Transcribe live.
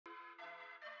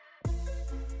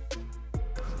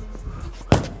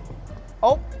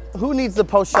Oh, who needs the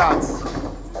post shots?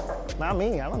 Not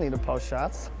me, I don't need to post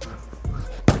shots.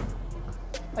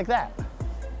 Like that.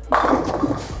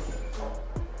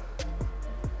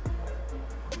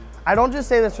 I don't just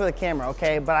say this for the camera,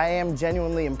 okay? But I am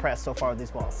genuinely impressed so far with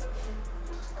these balls.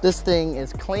 This thing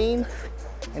is clean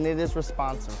and it is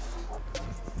responsive.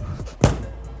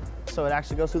 So it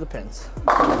actually goes through the pins.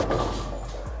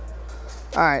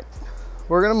 All right,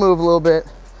 we're gonna move a little bit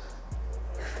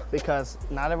because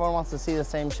not everyone wants to see the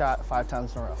same shot 5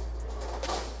 times in a row.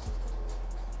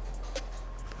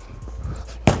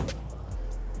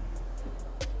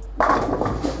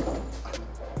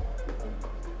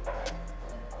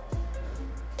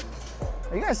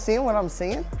 Are you guys seeing what I'm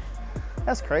seeing?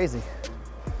 That's crazy.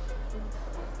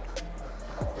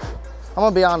 I'm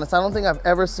gonna be honest, I don't think I've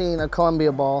ever seen a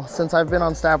Columbia ball since I've been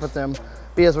on staff with them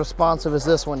be as responsive as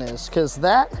this one is, because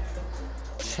that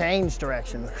changed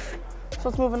direction. So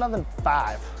let's move another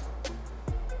 5.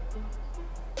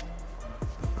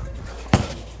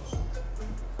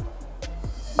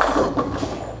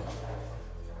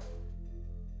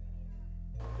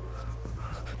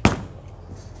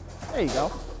 There you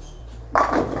go.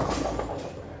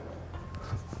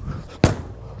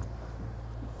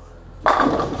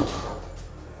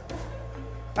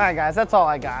 All right, guys, that's all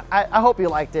I got. I hope you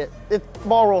liked it.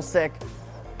 Ball rolls sick.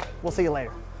 We'll see you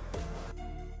later.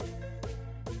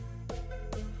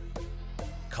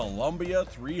 Columbia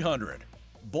 300.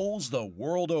 Bowls the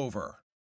world over.